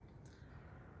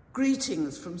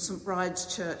Greetings from St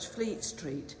Bride's Church, Fleet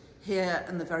Street, here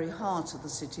in the very heart of the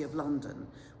City of London.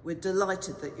 We're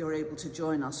delighted that you're able to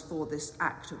join us for this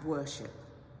act of worship.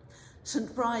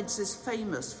 St Bride's is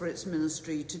famous for its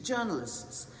ministry to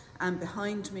journalists, and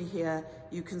behind me here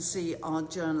you can see our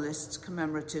journalists'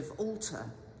 commemorative altar.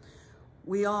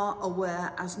 We are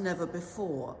aware as never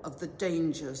before of the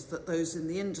dangers that those in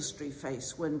the industry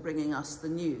face when bringing us the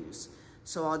news,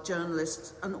 so our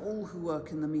journalists and all who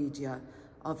work in the media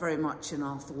are very much in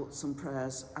our thoughts and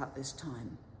prayers at this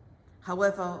time.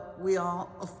 However, we are,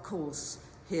 of course,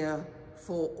 here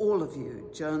for all of you,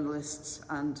 journalists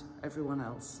and everyone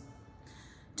else.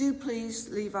 Do please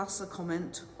leave us a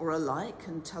comment or a like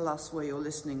and tell us where you're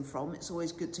listening from. It's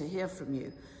always good to hear from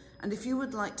you. And if you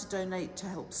would like to donate to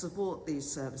help support these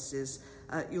services,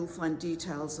 you'll find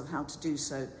details of how to do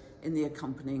so in the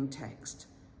accompanying text.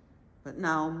 But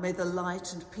now, may the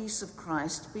light and peace of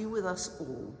Christ be with us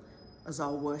all as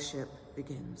our worship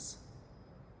begins.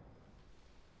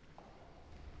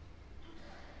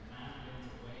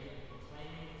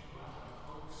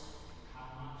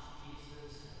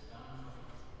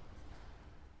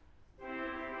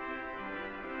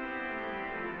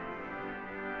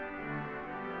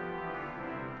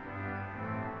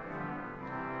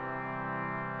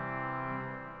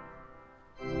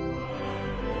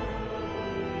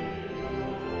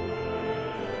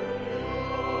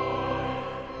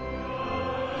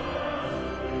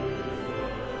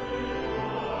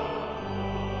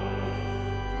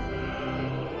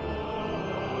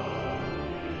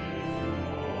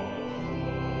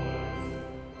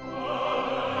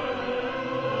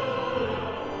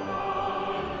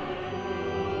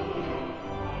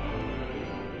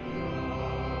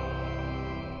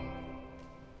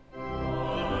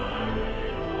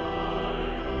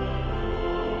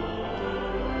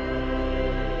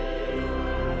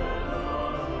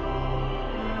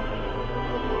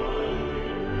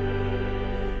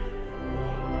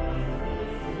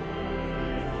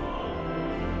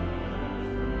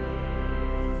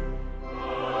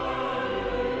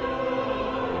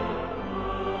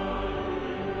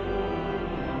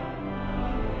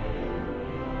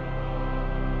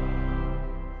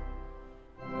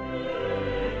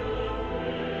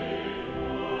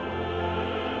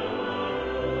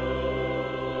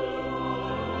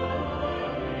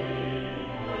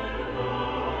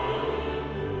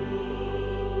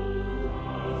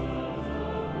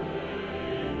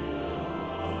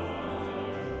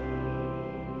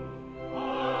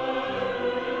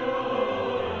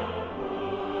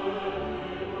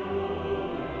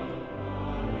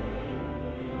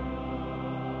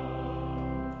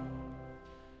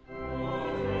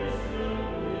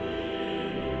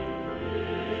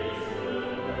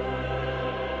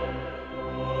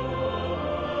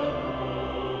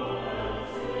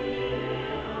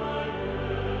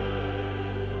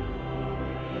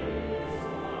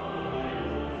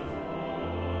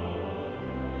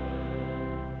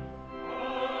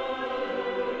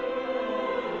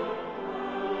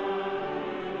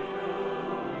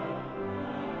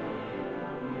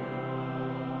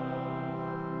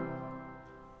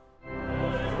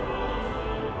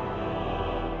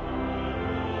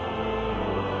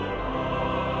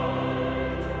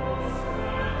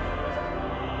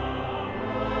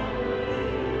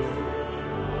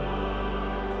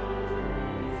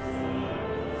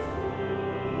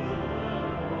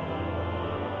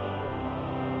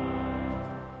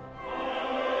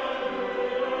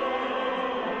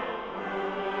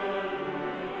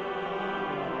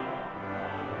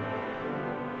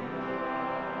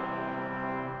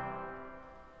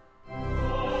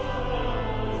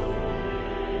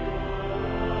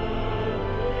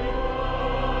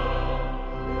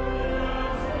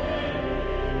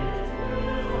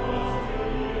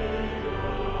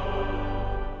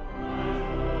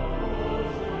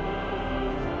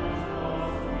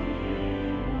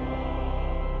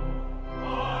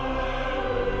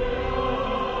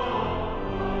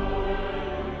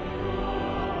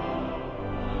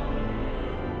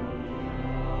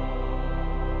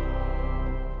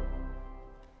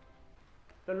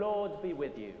 The Lord be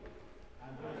with you.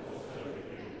 And also with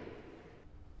you.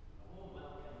 A warm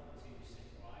welcome to St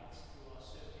Bride's, to our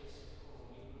service for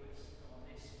Eucharist on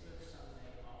this first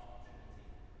Sunday after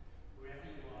Trinity. Wherever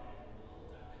you are in the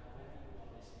world and however you are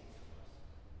listening to us,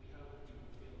 we hope that you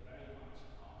will feel very much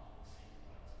a part of St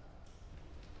Bride's family.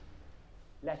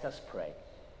 Let us pray.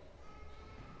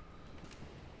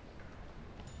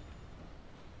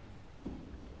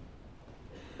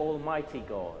 Almighty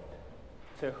God,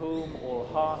 to whom all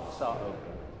hearts are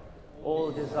open, all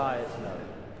desires known,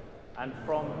 and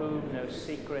from whom no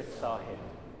secrets are hidden,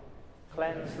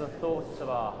 cleanse the thoughts of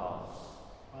our hearts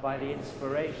by the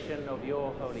inspiration of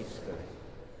your Holy Spirit,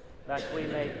 that we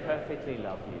may perfectly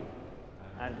love you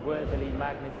and worthily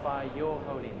magnify your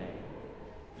holy name,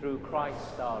 through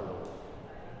Christ our Lord.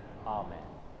 Amen.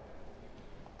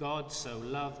 God so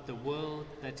loved the world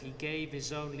that he gave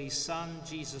his only Son,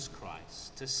 Jesus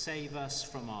Christ, to save us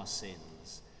from our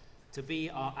sins, to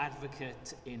be our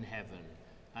advocate in heaven,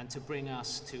 and to bring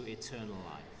us to eternal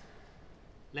life.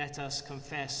 Let us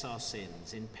confess our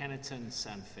sins in penitence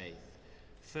and faith,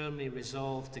 firmly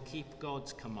resolved to keep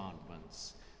God's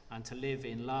commandments and to live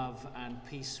in love and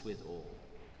peace with all.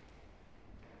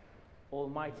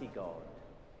 Almighty God,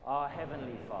 our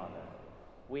heavenly Father,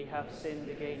 we have sinned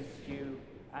against you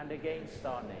and against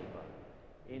our neighbour,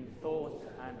 in thought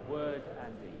and word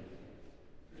and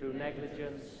deed, through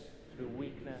negligence, through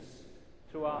weakness,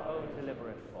 through our own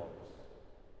deliberate fault.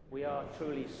 We are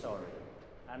truly sorry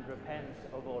and repent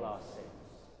of all our sins.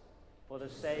 For the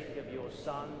sake of your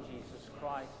Son, Jesus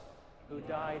Christ, who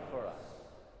died for us,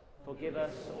 forgive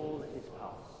us all that is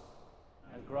past,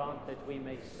 and grant that we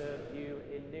may serve you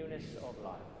in newness of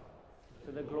life,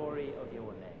 to the glory of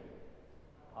your name.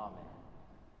 Amen.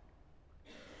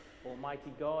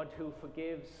 Almighty God, who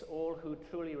forgives all who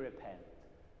truly repent,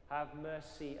 have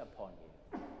mercy upon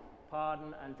you,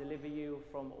 pardon and deliver you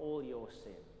from all your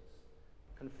sins,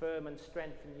 confirm and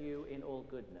strengthen you in all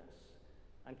goodness,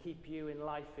 and keep you in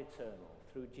life eternal,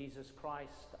 through Jesus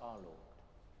Christ our Lord.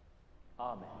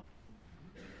 Amen.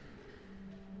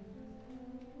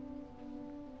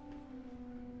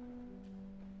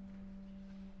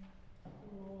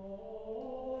 Oh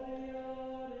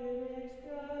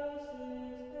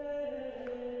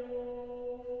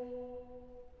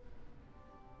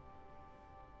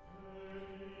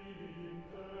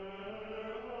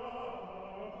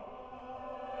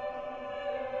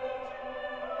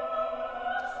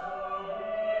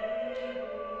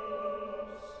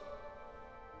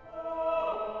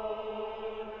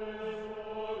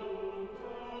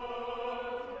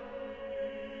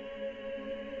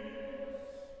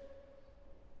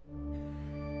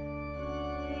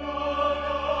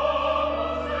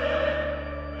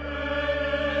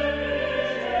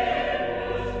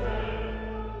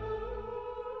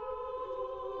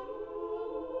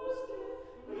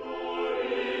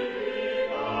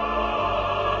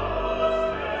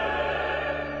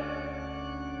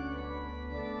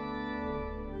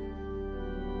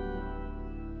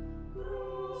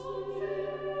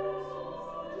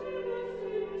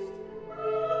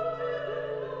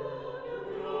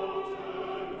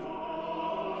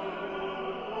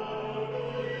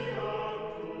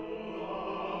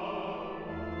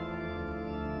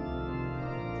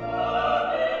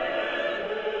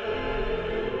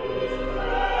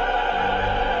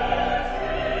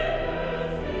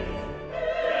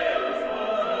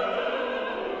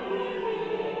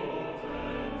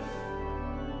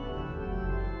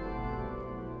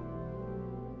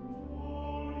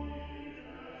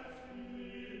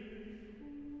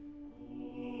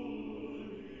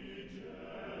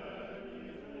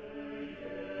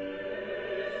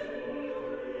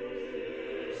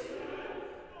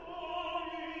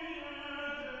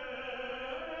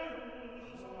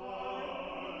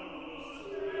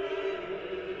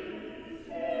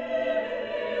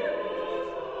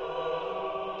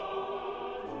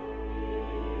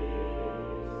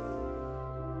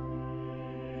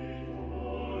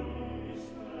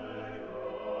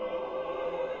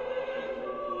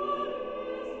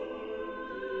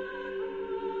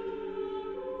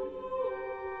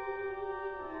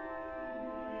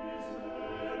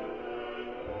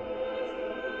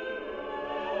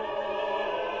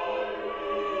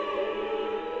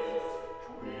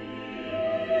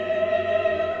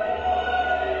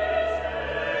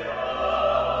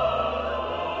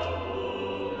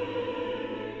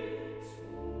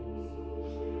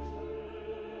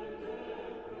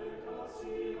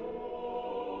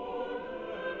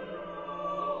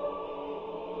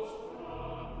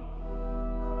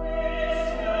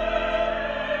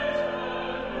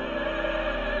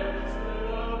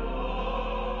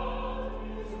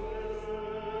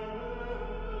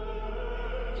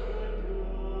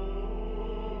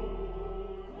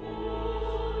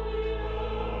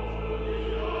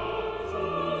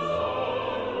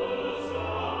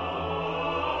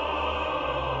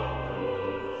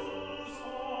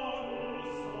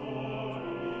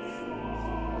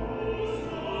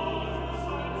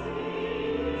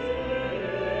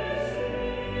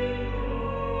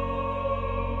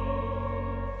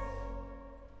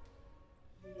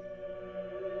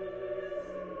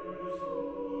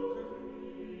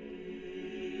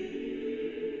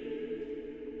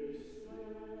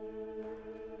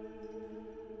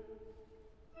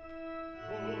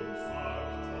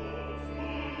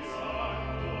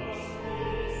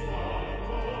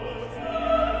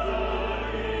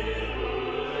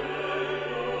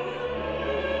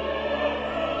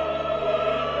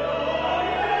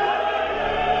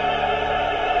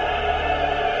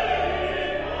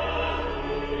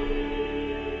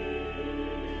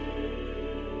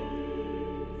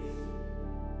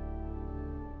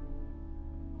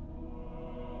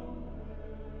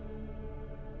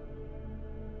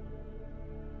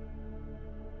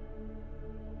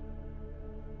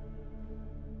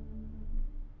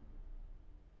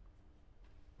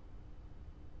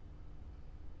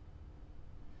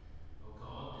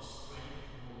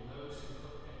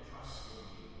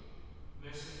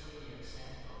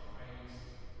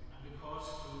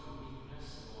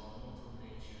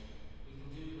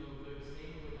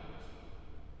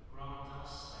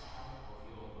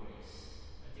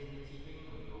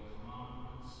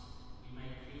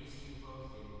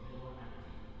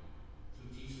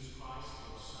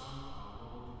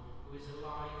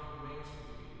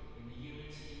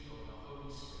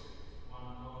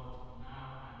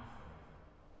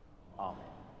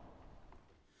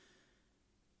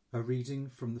A reading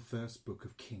from the first book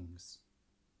of Kings.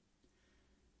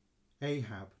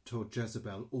 Ahab told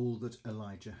Jezebel all that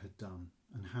Elijah had done,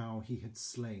 and how he had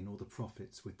slain all the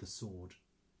prophets with the sword.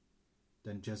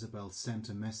 Then Jezebel sent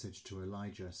a message to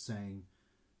Elijah, saying,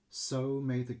 "So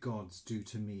may the gods do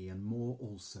to me, and more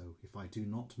also, if I do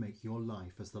not make your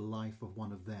life as the life of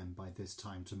one of them by this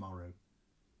time tomorrow."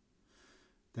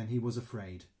 Then he was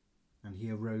afraid, and he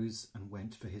arose and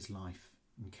went for his life,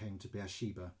 and came to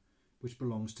Beersheba, which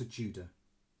belongs to Judah,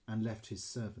 and left his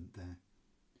servant there.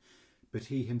 But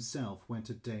he himself went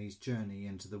a day's journey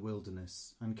into the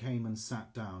wilderness, and came and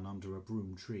sat down under a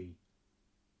broom tree.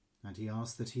 And he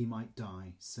asked that he might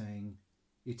die, saying,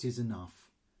 "It is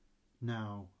enough.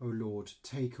 Now, O Lord,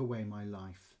 take away my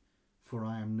life, for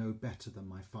I am no better than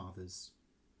my fathers."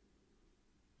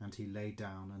 And he lay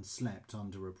down and slept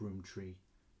under a broom tree.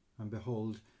 And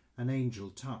behold, an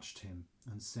angel touched him,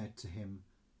 and said to him,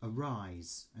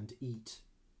 "Arise and eat."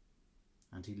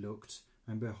 And he looked,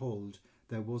 and behold,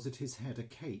 there was at his head a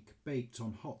cake baked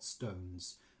on hot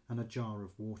stones, and a jar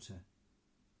of water.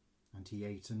 And he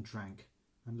ate and drank,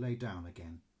 and lay down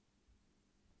again.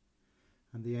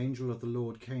 And the angel of the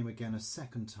Lord came again a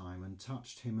second time, and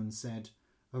touched him, and said,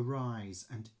 "Arise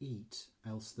and eat,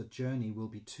 else the journey will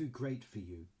be too great for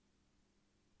you."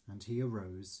 And he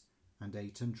arose, and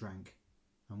ate and drank,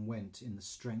 and went in the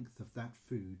strength of that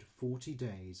food 40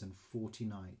 days and 40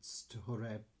 nights to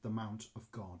Horeb, the mount of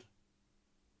God.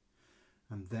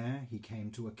 And there he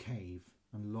came to a cave,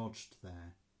 and lodged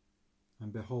there.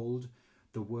 And behold,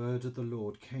 the word of the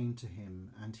Lord came to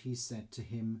him, and he said to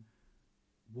him,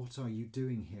 "What are you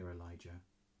doing here, Elijah?"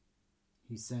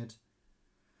 He said,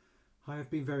 "I have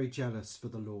been very jealous for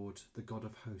the Lord, the God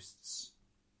of hosts.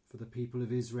 For the people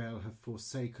of Israel have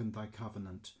forsaken thy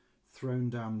covenant, thrown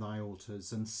down thy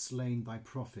altars, and slain thy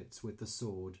prophets with the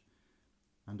sword.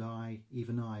 And I,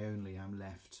 even I only, am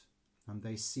left, and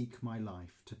they seek my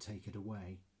life to take it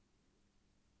away."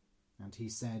 And he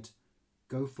said,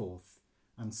 "Go forth,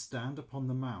 and stand upon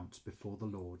the mount before the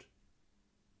Lord."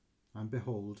 And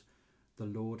behold, the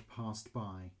Lord passed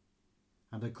by,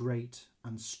 and a great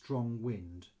and strong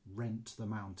wind rent the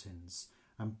mountains,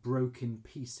 and broke in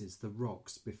pieces the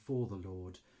rocks before the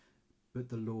Lord, but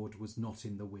the Lord was not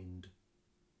in the wind.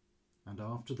 And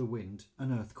after the wind,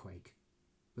 an earthquake,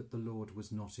 but the Lord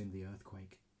was not in the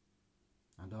earthquake.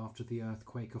 And after the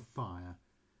earthquake, a fire,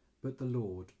 but the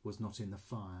Lord was not in the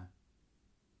fire.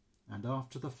 And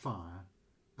after the fire,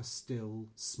 a still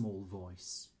small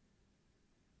voice.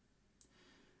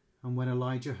 And when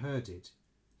Elijah heard it,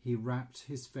 he wrapped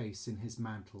his face in his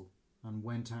mantle, and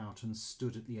went out and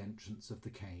stood at the entrance of the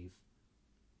cave.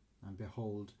 And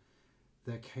behold,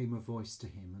 there came a voice to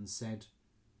him, and said,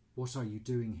 "What are you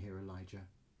doing here, Elijah?"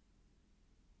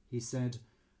 He said,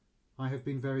 "I have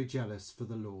been very jealous for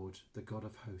the Lord, the God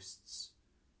of hosts.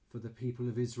 For the people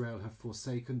of Israel have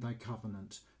forsaken thy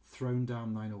covenant, thrown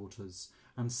down thine altars,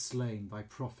 and slain thy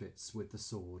prophets with the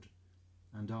sword.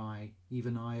 And I,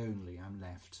 even I only, am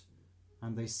left,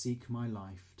 and they seek my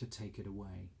life to take it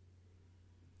away."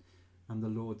 And the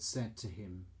Lord said to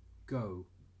him, "Go,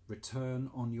 return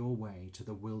on your way to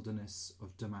the wilderness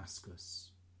of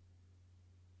Damascus."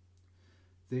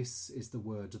 This is the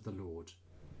word of the Lord.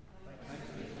 Thanks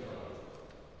be to God.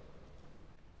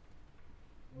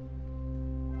 Yeah.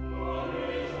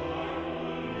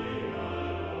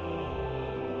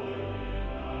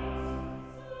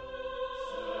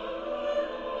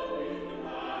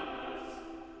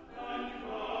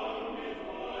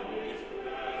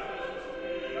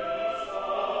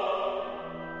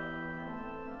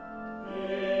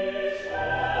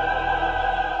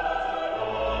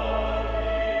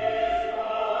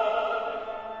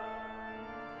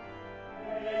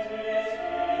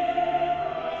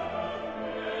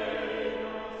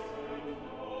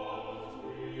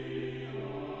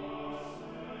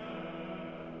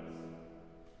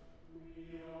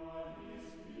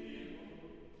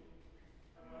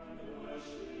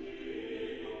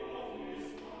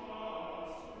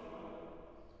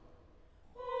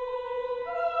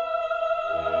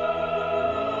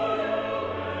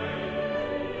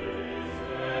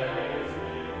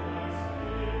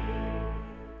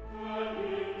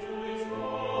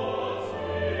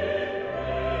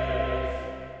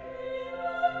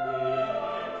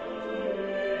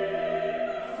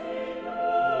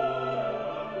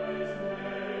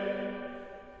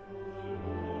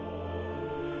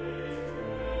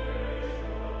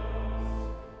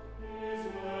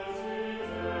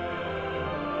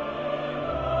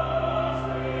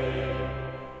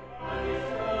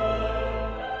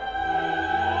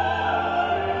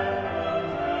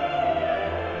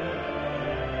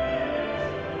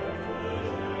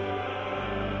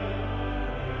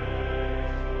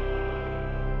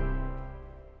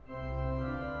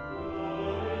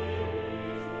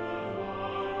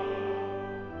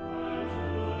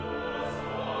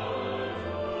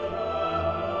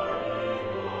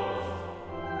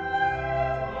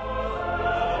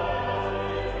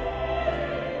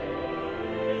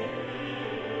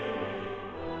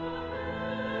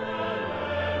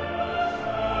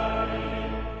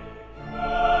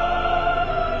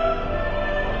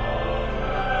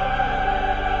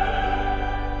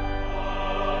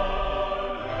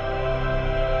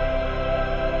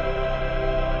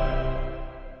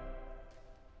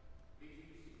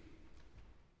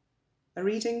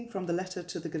 reading from the letter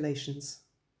to the Galatians.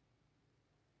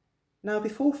 Now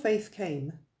before faith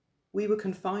came, we were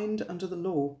confined under the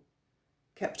law,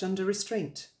 kept under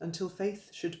restraint until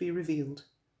faith should be revealed,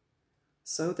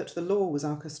 so that the law was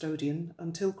our custodian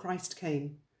until Christ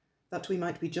came, that we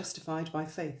might be justified by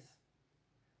faith.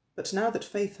 But now that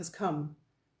faith has come,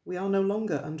 we are no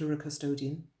longer under a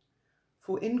custodian,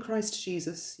 for in Christ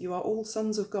Jesus you are all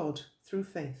sons of God through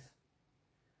faith.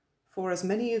 For as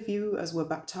many of you as were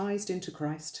baptized into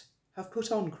Christ have put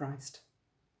on Christ.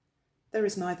 There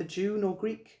is neither Jew nor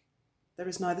Greek, there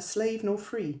is neither slave nor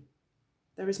free,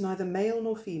 there is neither male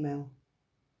nor female,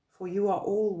 for you are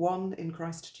all one in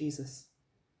Christ Jesus.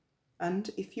 And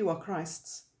if you are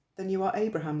Christ's, then you are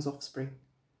Abraham's offspring,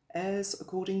 heirs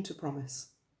according to promise.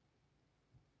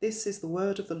 This is the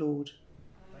word of the Lord.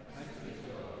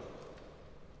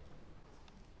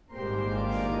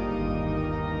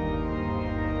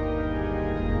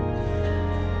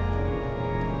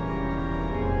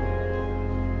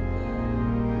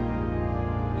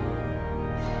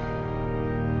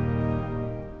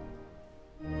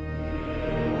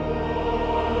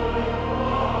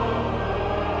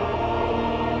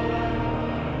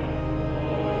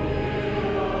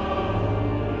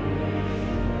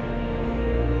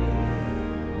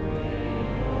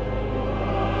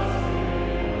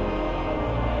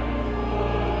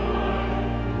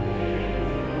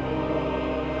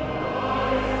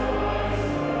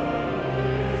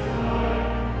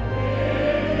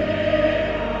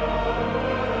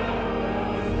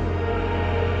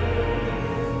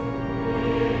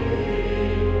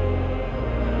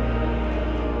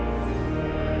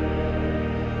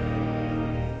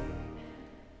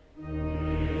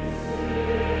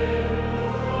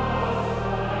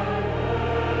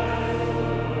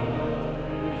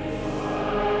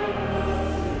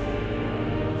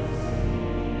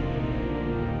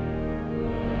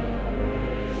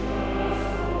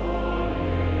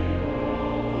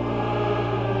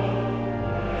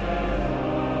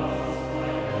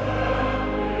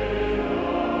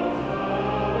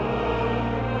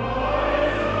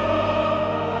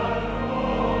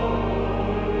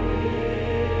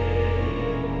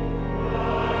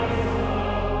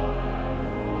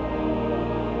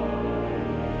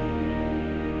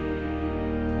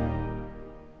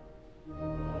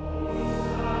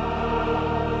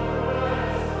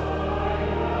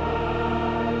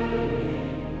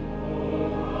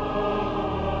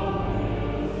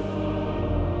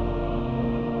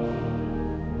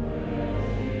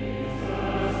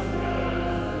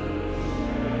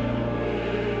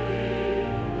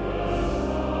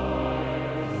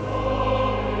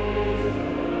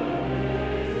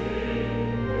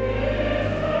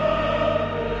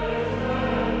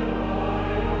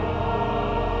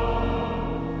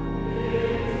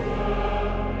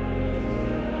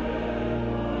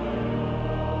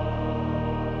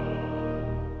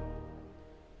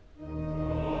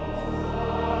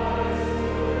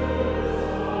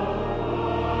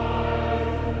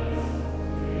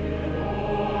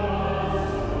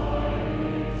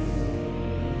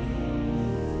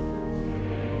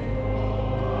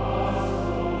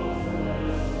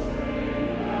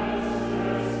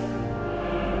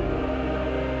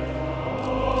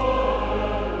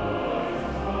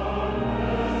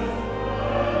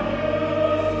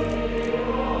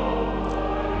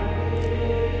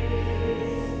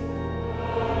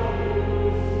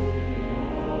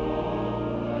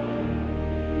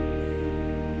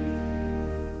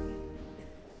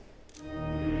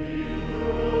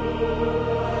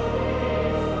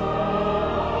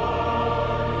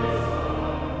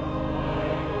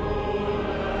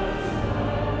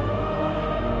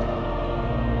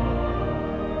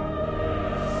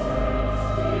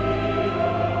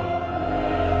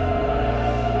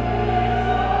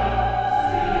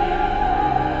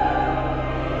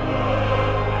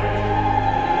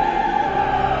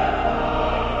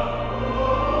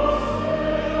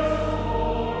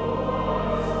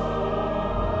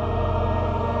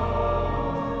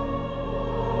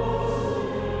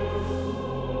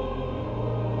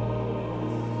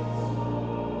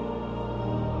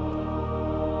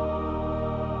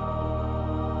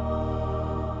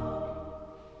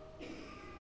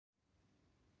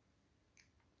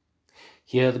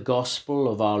 Hear the gospel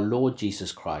of our Lord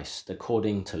Jesus Christ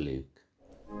according to Luke.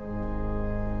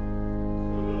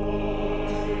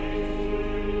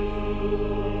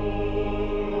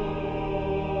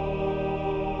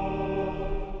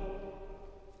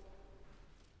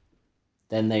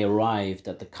 Then they arrived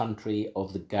at the country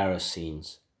of the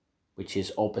Gerasenes, which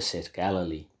is opposite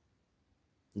Galilee.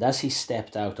 And as he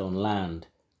stepped out on land,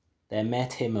 there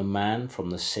met him a man from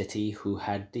the city who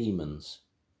had demons.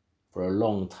 For a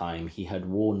long time he had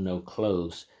worn no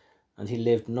clothes, and he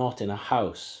lived not in a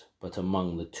house, but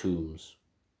among the tombs.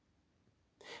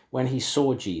 When he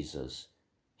saw Jesus,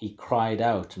 he cried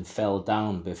out and fell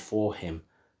down before him,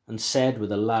 and said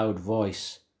with a loud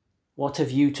voice, "What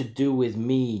have you to do with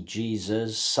me,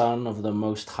 Jesus, Son of the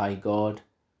Most High God?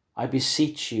 I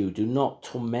beseech you, do not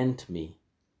torment me."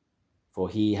 For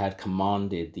he had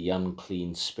commanded the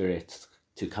unclean spirit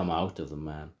to come out of the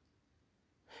man.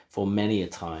 For many a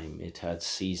time it had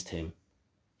seized him.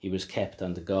 He was kept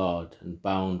under guard and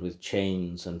bound with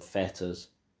chains and fetters,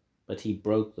 but he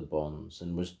broke the bonds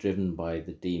and was driven by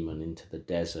the demon into the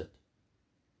desert.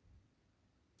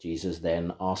 Jesus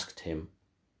then asked him,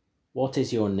 "What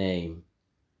is your name?"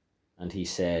 And he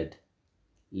said,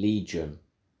 "Legion,"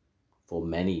 for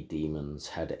many demons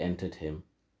had entered him.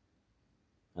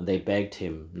 And they begged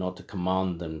him not to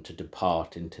command them to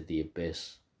depart into the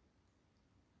abyss.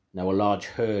 Now a large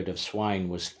herd of swine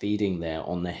was feeding there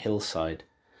on the hillside,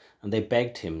 and they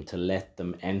begged him to let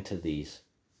them enter these.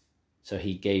 So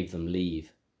he gave them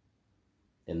leave.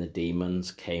 Then the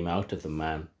demons came out of the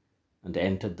man and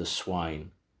entered the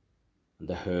swine, and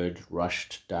the herd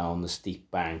rushed down the steep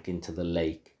bank into the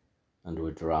lake and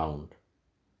were drowned.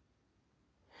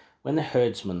 When the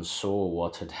herdsmen saw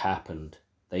what had happened,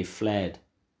 they fled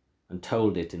and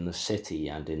told it in the city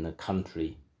and in the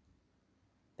country.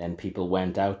 Then people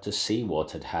went out to see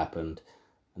what had happened,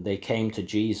 and they came to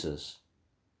Jesus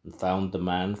and found the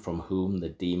man from whom the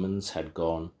demons had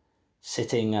gone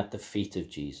sitting at the feet of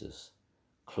Jesus,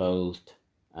 clothed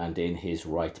and in his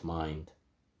right mind,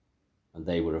 and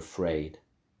they were afraid.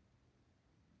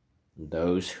 And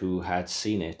those who had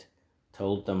seen it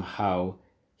told them how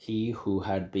he who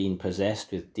had been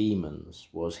possessed with demons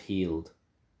was healed.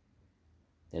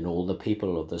 Then all the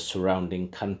people of the surrounding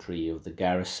country of the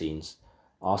Gerasenes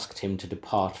asked him to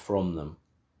depart from them,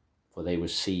 for they were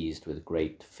seized with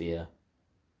great fear.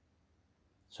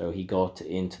 So he got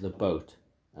into the boat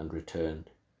and returned.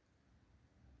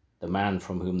 The man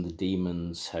from whom the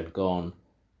demons had gone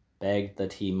begged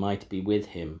that he might be with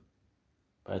him,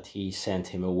 but he sent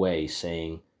him away,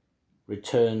 saying,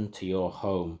 "Return to your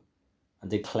home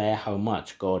and declare how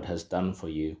much God has done for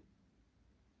you."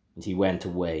 And he went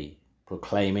away,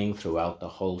 proclaiming throughout the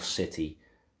whole city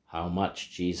how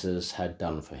much Jesus had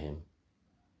done for him.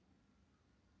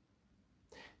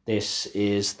 This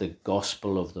is the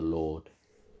gospel of the Lord.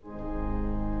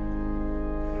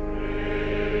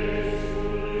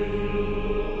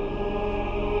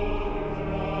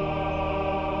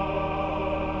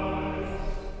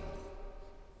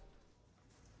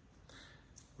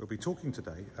 We'll be talking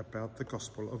today about the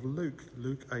Gospel of Luke,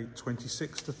 Luke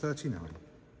 8:26 to 39.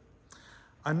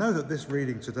 I know that this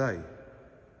reading today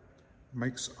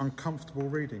makes uncomfortable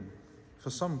reading for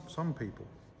some people.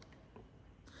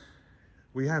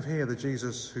 We have here the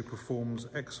Jesus who performs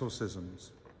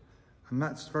exorcisms, and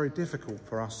that's very difficult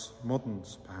for us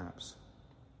moderns, perhaps.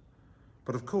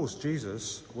 But of course,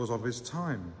 Jesus was of his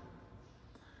time,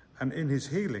 and in his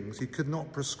healings, he could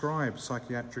not prescribe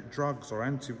psychiatric drugs or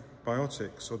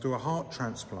antibiotics or do a heart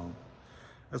transplant,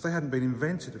 as they hadn't been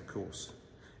invented, of course.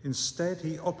 Instead,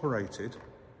 he operated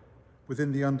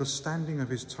within the understanding of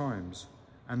his times,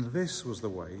 and this was the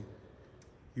way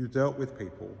you dealt with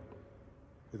people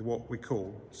with what we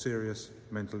call serious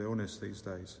mental illness these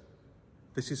days.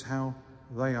 This is how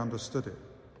they understood it.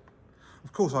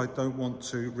 Of course, I don't want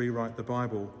to rewrite the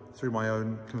Bible through my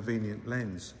own convenient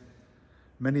lens.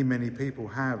 Many people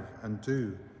have and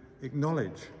do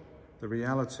acknowledge the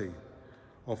reality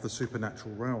of the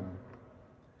supernatural realm.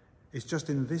 It's just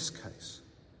in this case,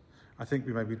 I think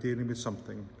we may be dealing with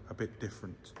something a bit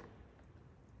different.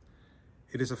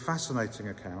 It is a fascinating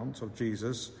account of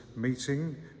Jesus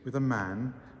meeting with a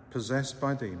man possessed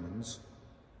by demons,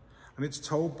 and it's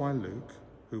told by Luke,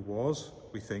 who was,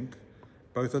 we think,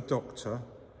 both a doctor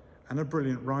and a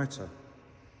brilliant writer.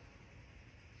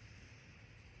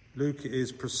 Luke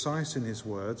is precise in his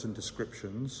words and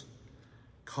descriptions,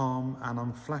 calm and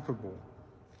unflappable.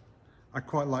 I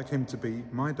quite like him to be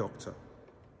my doctor.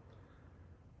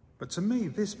 But to me,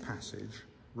 this passage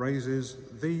raises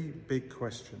the big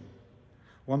question,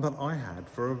 one that I had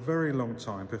for a very long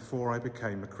time before I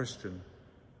became a Christian.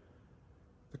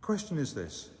 The question is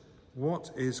this: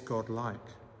 what is God like?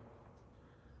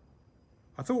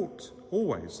 I thought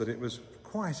always that it was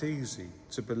quite easy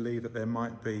to believe that there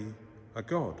might be a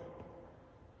God,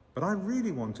 but I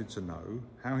really wanted to know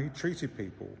how he treated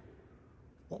people.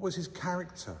 What was his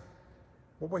character?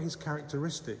 What were his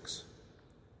characteristics?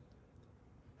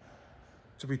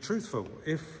 To be truthful,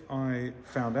 if I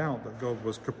found out that God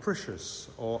was capricious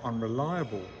or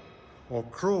unreliable or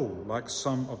cruel like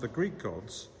some of the Greek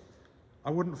gods, I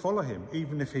wouldn't follow him,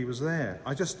 even if he was there.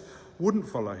 I just wouldn't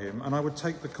follow him, and I would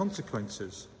take the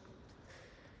consequences.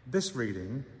 This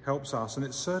reading helps us, and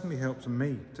it certainly helps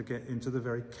me, to get into the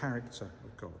very character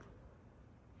of God.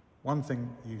 One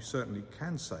thing you certainly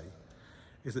can say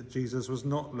is that Jesus was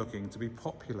not looking to be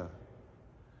popular.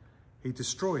 He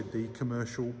destroyed the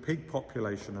commercial pig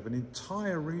population of an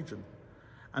entire region,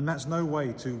 and that's no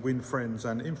way to win friends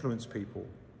and influence people,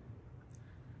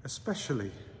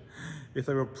 especially if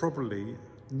they were probably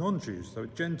non-Jews, they were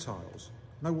Gentiles.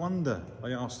 No wonder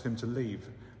they asked him to leave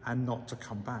and not to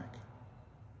come back.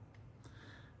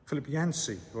 Philip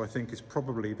Yancey, who I think is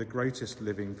probably the greatest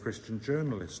living Christian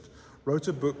journalist, wrote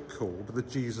a book called The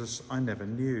Jesus I Never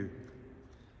Knew.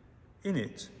 In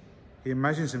it, he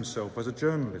imagines himself as a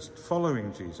journalist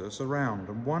following Jesus around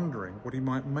and wondering what he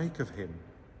might make of him,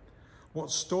 what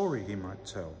story he might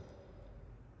tell.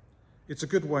 It's a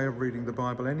good way of reading the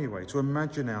Bible anyway, to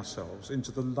imagine ourselves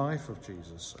into the life of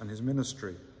Jesus and his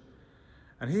ministry.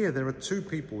 And here there are two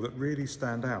people that really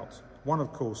stand out. One,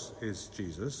 of course, is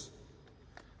Jesus.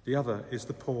 The other is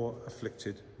the poor,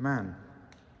 afflicted man.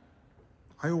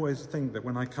 I always think that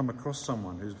when I come across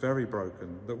someone who's very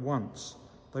broken, that once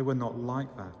they were not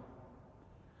like that.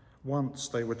 Once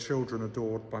they were children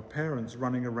adored by parents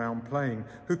running around playing,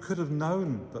 who could have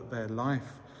known that their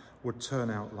life would turn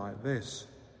out like this.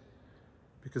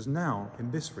 Because now,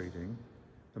 in this reading,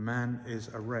 the man is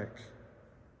a wreck.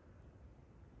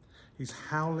 He's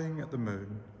howling at the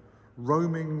moon,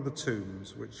 roaming the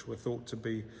tombs, which were thought to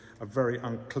be a very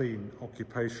unclean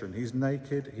occupation. He's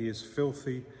naked, he is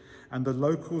filthy, and the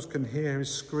locals can hear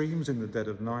his screams in the dead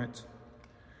of night.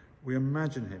 We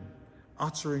imagine him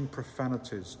uttering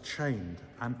profanities, chained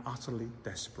and utterly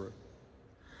desperate.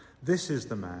 This is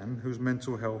the man whose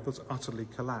mental health has utterly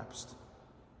collapsed.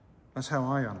 That's how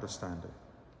I understand it.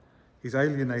 He's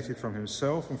alienated from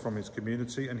himself and from his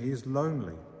community, and he is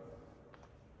lonely.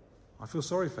 I feel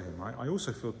sorry for him. I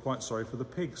also feel quite sorry for the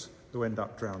pigs who end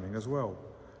up drowning as well.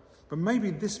 But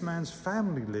maybe this man's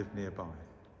family lived nearby.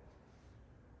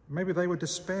 Maybe they were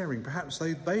despairing. Perhaps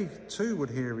they too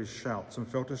would hear his shouts and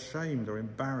felt ashamed or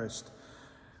embarrassed,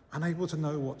 unable to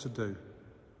know what to do.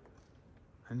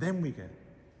 And then we get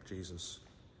Jesus.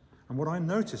 And what I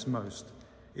notice most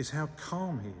is how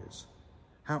calm he is,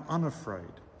 how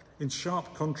unafraid, in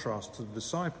sharp contrast to the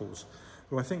disciples,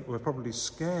 who I think were probably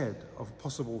scared of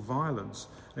possible violence,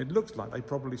 and it looked like they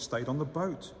probably stayed on the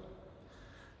boat.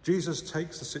 Jesus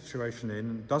takes the situation in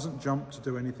and doesn't jump to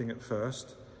do anything at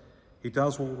first. He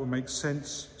does what will make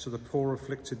sense to the poor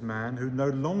afflicted man who no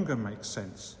longer makes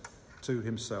sense to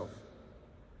himself.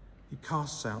 He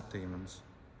casts out demons.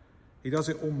 He does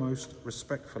it almost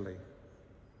respectfully.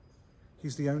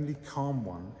 He's the only calm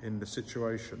one in the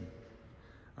situation.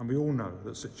 And we all know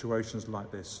that situations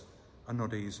like this are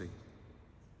not easy.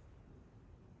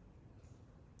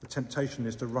 The temptation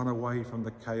is to run away from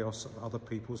the chaos of other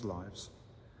people's lives,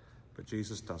 but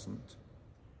Jesus doesn't.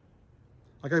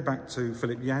 I go back to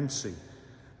Philip Yancey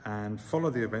and follow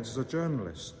the events as a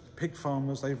journalist. Pig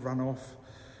farmers, they've run off.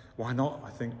 Why not? I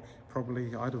think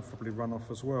I'd have probably run off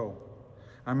as well.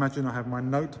 I imagine I have my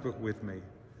notebook with me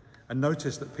and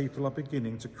notice that people are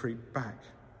beginning to creep back.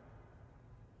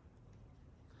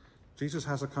 Jesus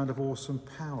has a kind of awesome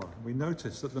power. We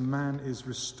notice that the man is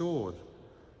restored.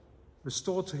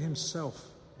 Restored to himself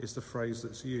is the phrase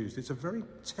that's used. It's a very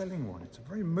telling one. It's a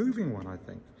very moving one, I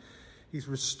think. He's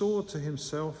restored to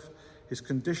himself. His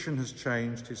condition has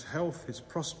changed, his health, his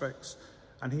prospects,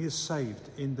 and he is saved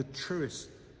in the truest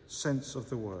sense of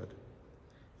the word.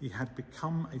 He had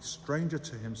become a stranger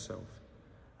to himself,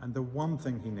 and the one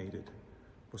thing he needed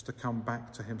was to come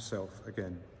back to himself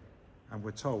again. And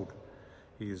we're told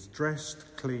he is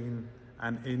dressed, clean,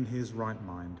 and in his right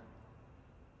mind.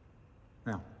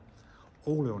 Now,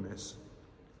 all illness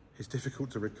is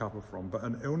difficult to recover from, but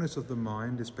an illness of the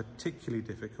mind is particularly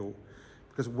difficult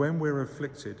because when we're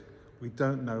afflicted, we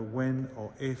don't know when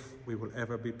or if we will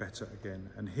ever be better again.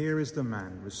 And here is the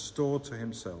man restored to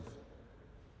himself.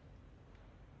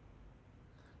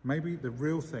 Maybe the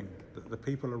real thing that the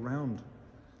people around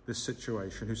this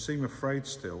situation, who seem afraid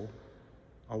still,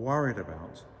 are worried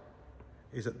about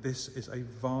is that this is a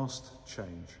vast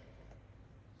change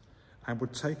and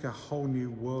would take a whole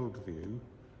new worldview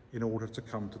in order to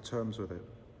come to terms with it.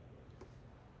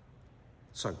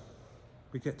 So,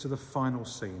 we get to the final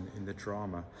scene in the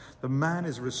drama. The man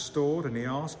is restored and he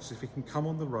asks if he can come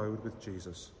on the road with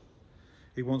Jesus.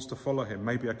 He wants to follow him,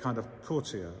 maybe a kind of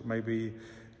courtier, maybe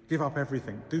give up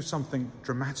everything, do something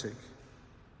dramatic.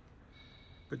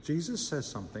 But Jesus says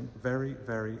something very,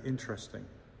 very interesting.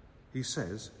 He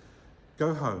says,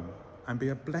 "Go home and be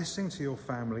a blessing to your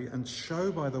family and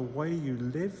show by the way you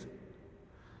live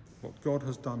what God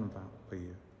has done for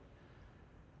you.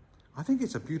 I think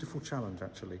it's a beautiful challenge,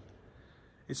 actually.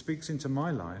 It speaks into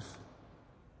my life.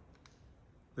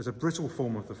 There's a brittle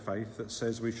form of the faith that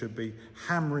says we should be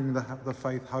hammering the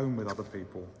faith home with other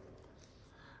people.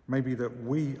 Maybe that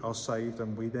we are saved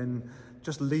and we then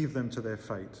just leave them to their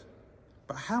fate.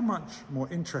 But how much more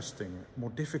interesting, more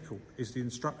difficult is the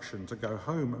instruction to go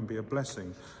home and be a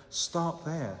blessing? Start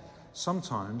there.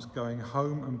 Sometimes going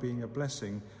home and being a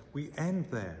blessing, we end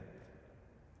there.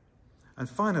 And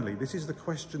finally, this is the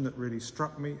question that really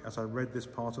struck me as I read this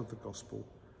part of the gospel.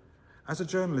 As a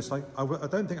journalist, I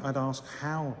don't think I'd ask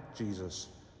how Jesus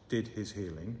did his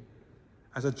healing.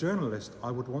 As a journalist,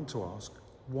 I would want to ask,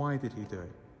 why did he do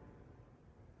it?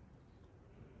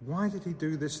 Why did he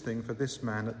do this thing for this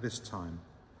man at this time?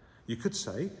 You could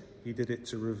say he did it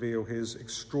to reveal his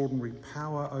extraordinary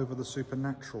power over the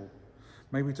supernatural,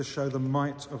 maybe to show the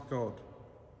might of God.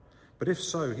 But if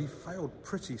so, he failed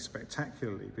pretty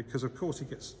spectacularly because, of course, he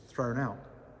gets thrown out.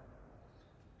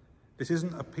 This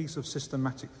isn't a piece of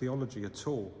systematic theology at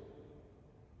all.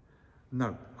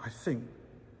 No, I think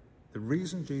the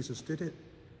reason Jesus did it,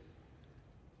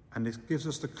 and this gives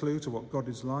us the clue to what God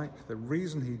is like, the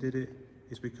reason he did it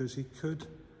is because he could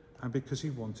and because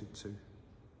he wanted to.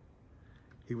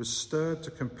 He was stirred to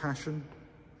compassion,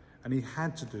 and he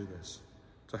had to do this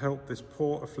to help this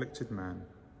poor, afflicted man.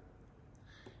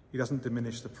 He doesn't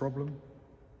diminish the problem.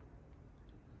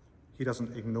 He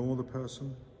doesn't ignore the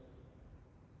person.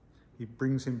 He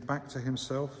brings him back to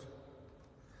himself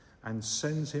and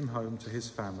sends him home to his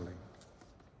family.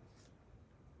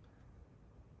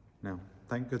 Now,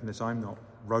 thank goodness I'm not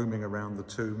roaming around the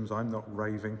tombs, I'm not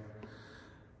raving,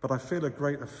 but I feel a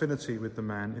great affinity with the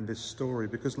man in this story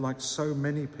because, like so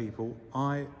many people,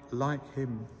 I, like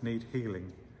him, need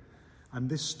healing. And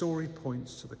this story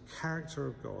points to the character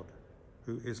of God,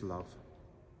 who is love.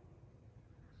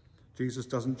 Jesus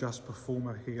doesn't just perform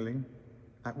a healing,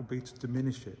 that would be to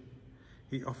diminish it.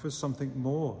 He offers something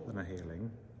more than a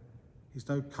healing. He's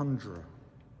no conjurer.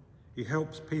 He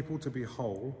helps people to be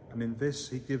whole, and in this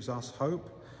he gives us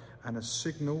hope and a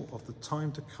signal of the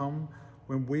time to come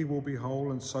when we will be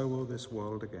whole and so will this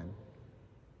world again.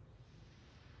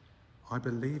 I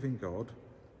believe in God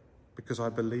because I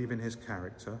believe in his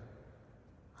character,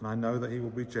 and I know that he will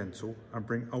be gentle and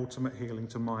bring ultimate healing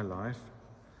to my life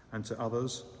and to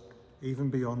others, even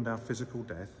beyond our physical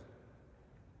death.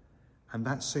 And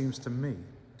that seems to me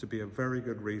to be a very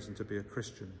good reason to be a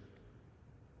Christian.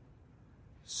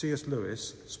 C.S.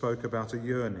 Lewis spoke about a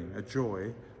yearning, a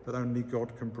joy that only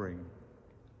God can bring.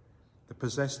 The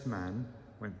possessed man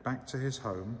went back to his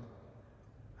home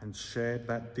and shared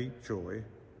that deep joy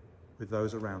with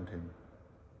those around him.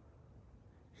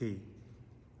 He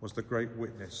was the great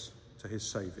witness to his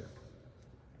Saviour.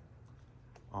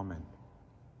 Amen.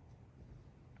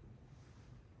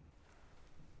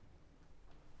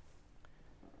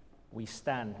 We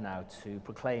stand now to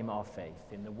proclaim our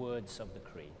faith in the words of the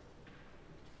Creed.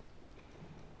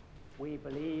 We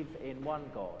believe in one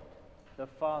God, the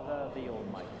Father, the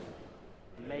Almighty,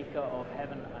 maker of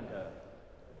heaven and earth,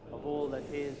 of all that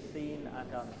is seen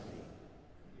and unseen.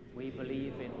 We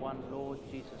believe in one Lord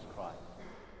Jesus Christ,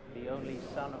 the only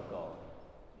Son of God,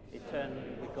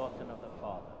 eternally begotten of the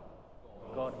Father,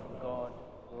 God from God,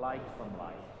 light from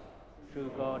light,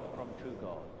 true God from true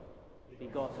God,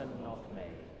 begotten, not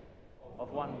made,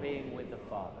 of one being with the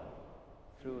Father.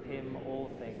 Through him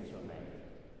all things were made.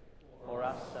 For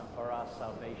us and for our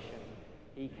salvation,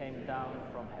 he came down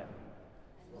from heaven,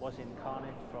 was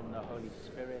incarnate from the Holy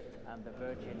Spirit and the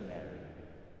Virgin Mary,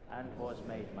 and was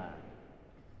made man.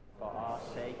 For our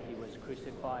sake he was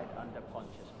crucified under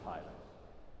Pontius Pilate.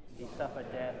 He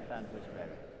suffered death and was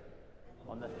buried.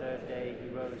 On the third day he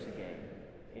rose again,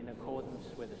 in accordance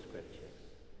with the Scriptures.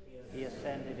 He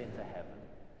ascended into heaven,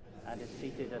 and is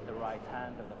seated at the right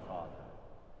hand of the Father.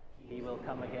 He will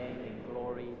come again in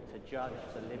glory to judge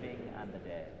the living and the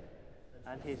dead,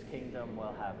 and his kingdom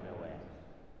will have no end.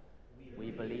 We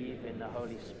believe in the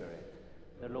Holy Spirit,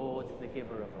 the Lord, the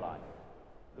giver of life,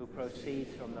 who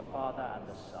proceeds from the Father and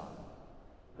the Son,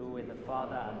 who with the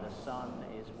Father and the Son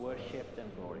is worshipped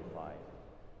and glorified,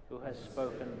 who has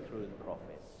spoken through the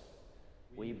prophets.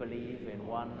 We believe in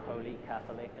one holy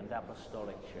Catholic and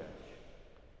Apostolic Church.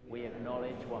 We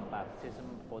acknowledge one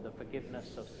baptism for the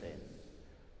forgiveness of sins.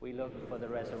 We look for the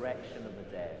resurrection of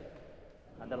the dead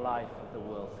and the life of the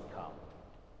world to come.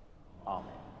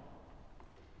 Amen.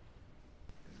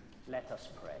 Let us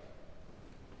pray.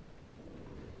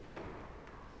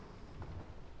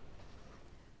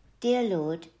 Dear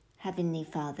Lord, Heavenly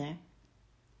Father,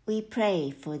 we pray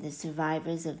for the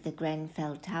survivors of the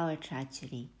Grenfell Tower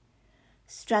tragedy,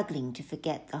 struggling to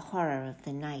forget the horror of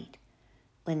the night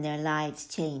when their lives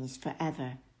changed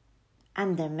forever,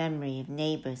 and their memory of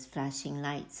neighbours flashing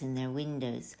lights in their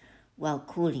windows while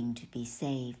calling to be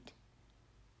saved.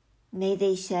 May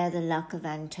they share the luck of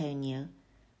Antonio,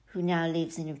 who now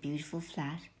lives in a beautiful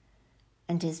flat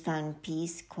and has found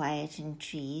peace, quiet and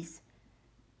trees.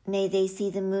 May they see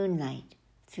the moonlight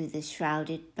through the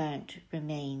shrouded burnt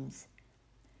remains.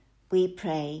 We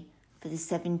pray for the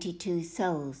 72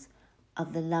 souls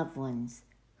of the loved ones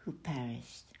who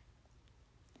perished.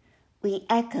 We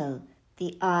echo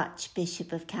the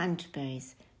Archbishop of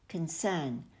Canterbury's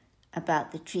concern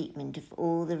about the treatment of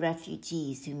all the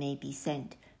refugees who may be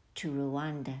sent to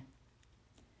Rwanda.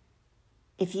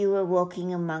 If you were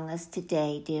walking among us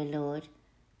today, dear Lord,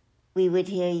 we would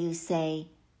hear you say,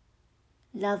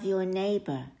 "Love your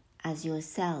neighbour as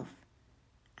yourself,"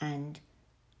 and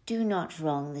 "Do not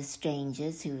wrong the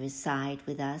strangers who reside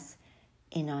with us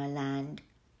in our land."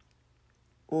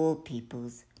 All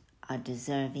peoples are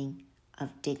deserving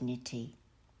of dignity.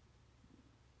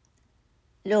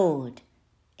 Lord,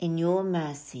 in your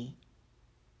mercy,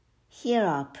 hear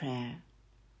our prayer.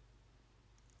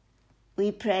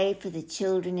 We pray for the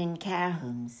children in care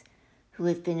homes who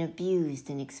have been abused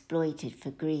and exploited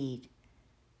for greed.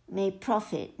 May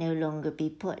profit no longer be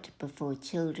put before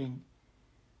children.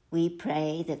 We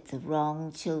pray that the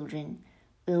wrong children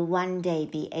will one day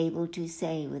be able to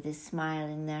say with a smile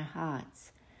in their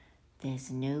hearts, "There's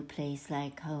no place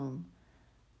like home,"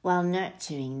 while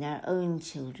nurturing their own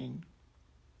children.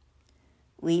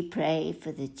 We pray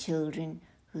for the children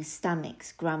whose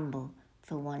stomachs grumble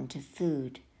for want of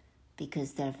food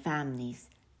because their families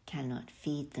cannot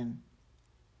feed them.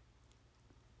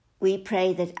 We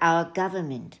pray that our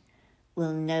government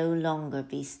will no longer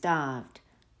be starved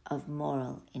of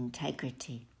moral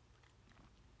integrity.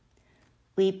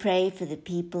 We pray for the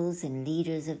peoples and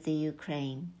leaders of the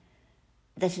Ukraine,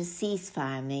 that a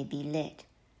ceasefire may be lit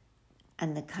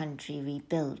and the country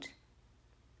rebuilt.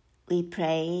 We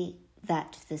pray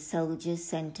that the soldiers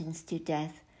sentenced to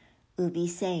death will be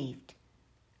saved.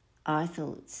 Our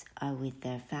thoughts are with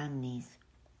their families.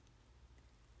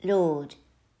 Lord,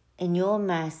 in your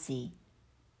mercy,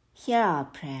 hear our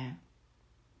prayer.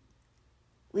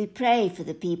 We pray for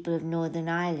the people of Northern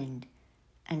Ireland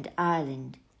and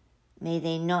Ireland. May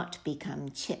they not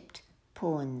become chipped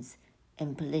pawns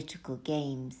in political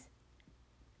games.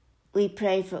 We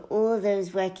pray for all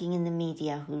those working in the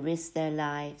media who risk their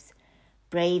lives,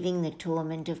 braving the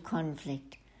torment of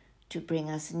conflict to bring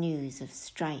us news of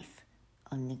strife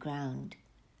on the ground.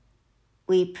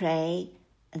 We pray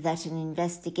that an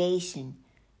investigation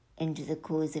into the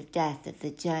cause of death of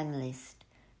the journalist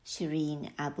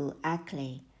Shireen Abu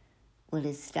Akleh will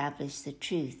establish the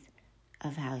truth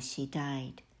of how she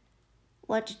died.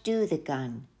 What do the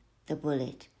gun, the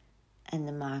bullet, and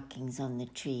the markings on the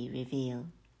tree reveal?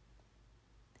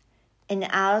 In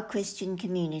our Christian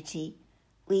community,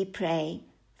 we pray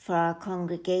for our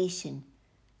congregation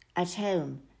at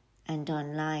home and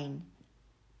online.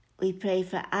 We pray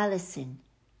for Alison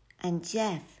and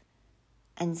Jeff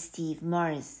and Steve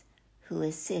Morris, who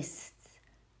assists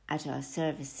at our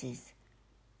services.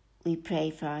 We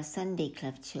pray for our Sunday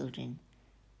Club children,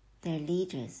 their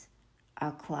leaders,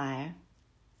 our choir,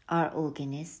 our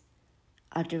organist,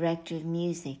 our director of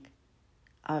music,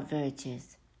 our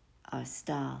vergers, our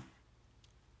staff.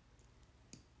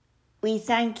 We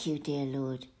thank you, dear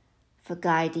Lord, for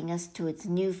guiding us towards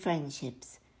new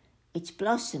friendships which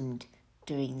blossomed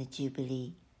during the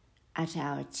Jubilee at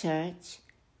our church,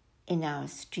 in our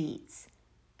streets,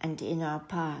 and in our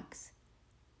parks.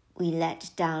 We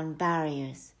let down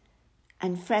barriers,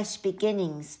 and fresh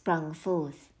beginnings sprung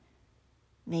forth.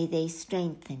 May they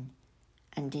strengthen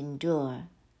and endure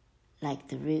like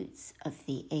the roots of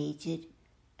the aged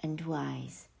and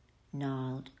wise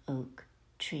gnarled oak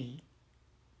tree.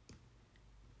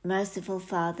 Merciful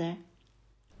Father,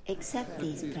 accept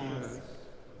these prayers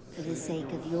for the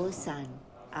sake of your Son,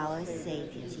 our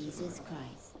Saviour, Jesus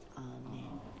Christ.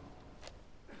 Amen.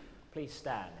 Please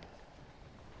stand.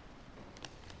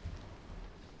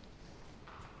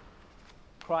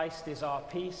 Christ is our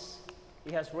peace.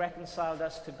 He has reconciled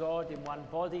us to God in one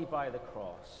body by the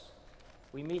cross.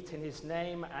 We meet in his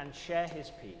name and share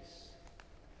his peace.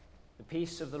 The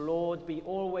peace of the Lord be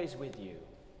always with you.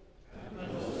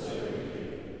 And also with you.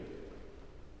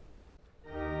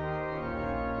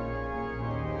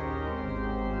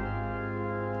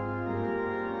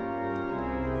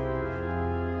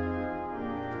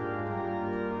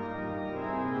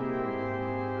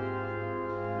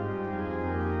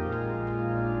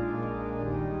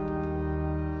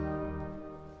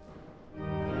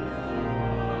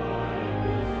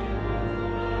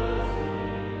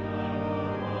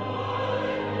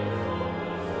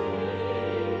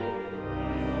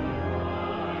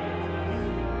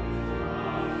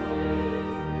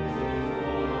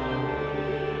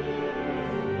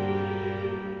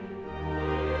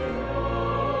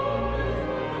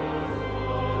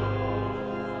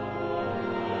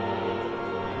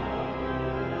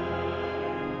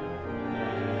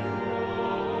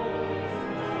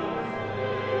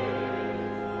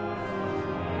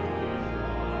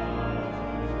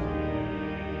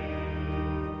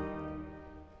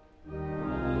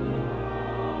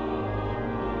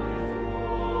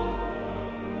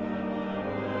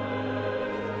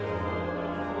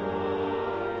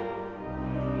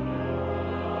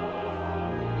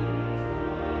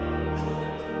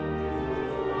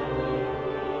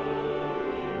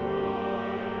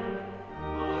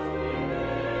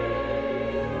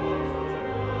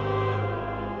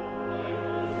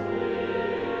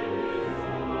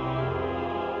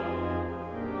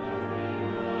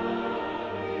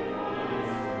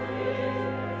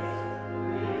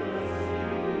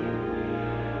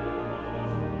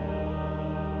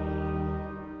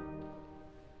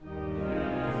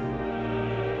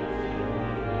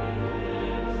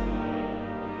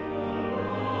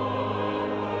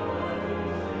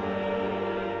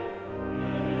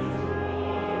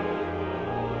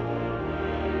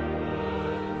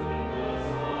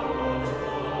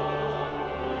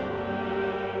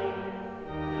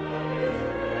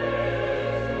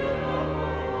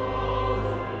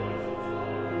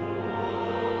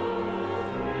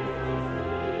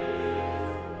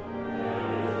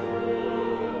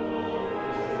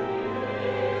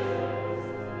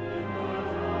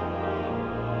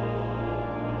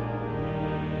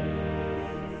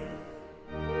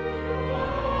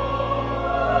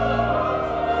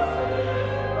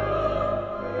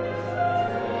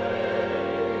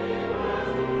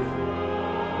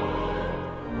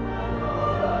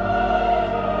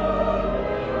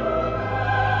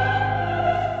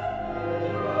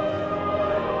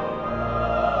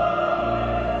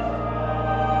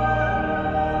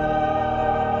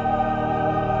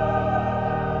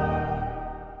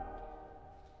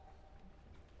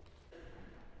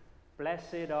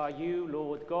 Blessed are you,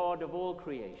 Lord God of all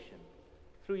creation.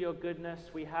 Through your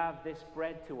goodness we have this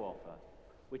bread to offer,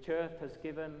 which earth has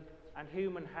given and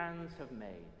human hands have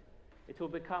made. It will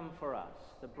become for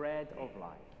us the bread of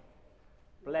life.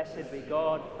 Blessed be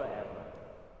God forever.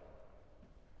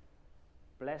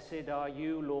 Blessed are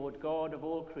you, Lord God of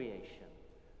all creation.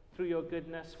 Through your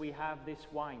goodness we have this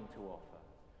wine to offer,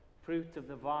 fruit of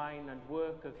the vine and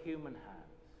work of human hands.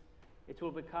 It will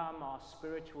become our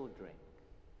spiritual drink.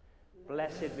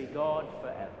 Blessed be God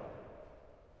forever.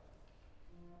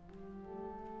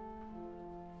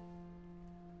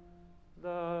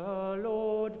 The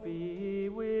Lord be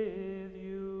with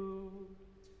you.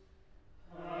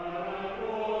 And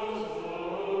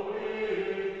also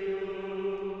with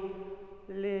you.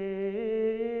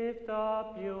 Lift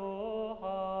up your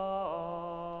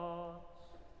hearts.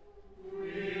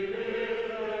 We lift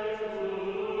them to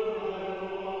the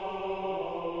Lord.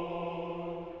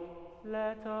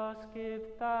 Let us give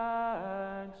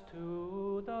thanks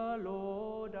to the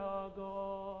Lord our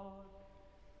God.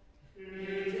 It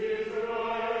is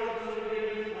right to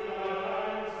give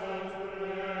thanks and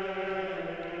praise.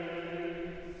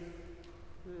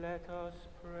 Let us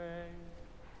pray.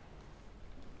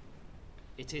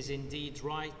 It is indeed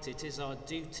right, it is our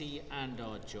duty and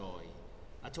our joy,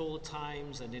 at all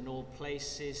times and in all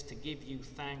places, to give you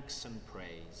thanks and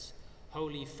praise,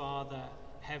 Holy Father,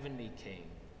 Heavenly King,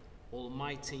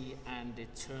 Almighty and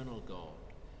eternal God,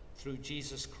 through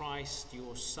Jesus Christ,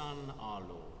 your Son, our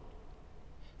Lord.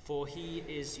 For he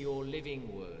is your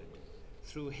living word.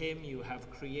 Through him you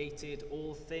have created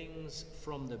all things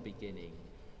from the beginning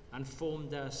and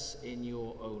formed us in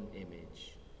your own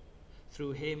image.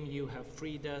 Through him you have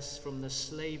freed us from the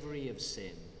slavery of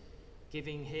sin,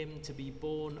 giving him to be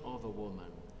born of a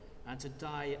woman and to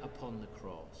die upon the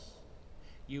cross.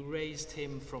 You raised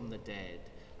him from the dead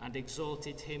and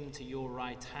exalted him to your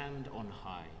right hand on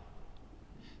high.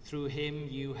 Through him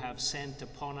you have sent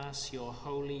upon us your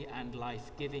holy and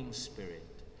life-giving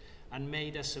Spirit, and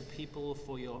made us a people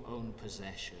for your own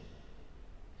possession.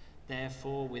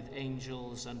 Therefore, with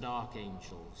angels and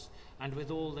archangels, and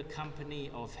with all the company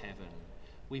of heaven,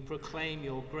 we proclaim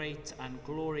your great and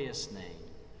glorious name,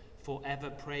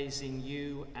 forever praising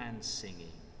you and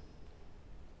singing.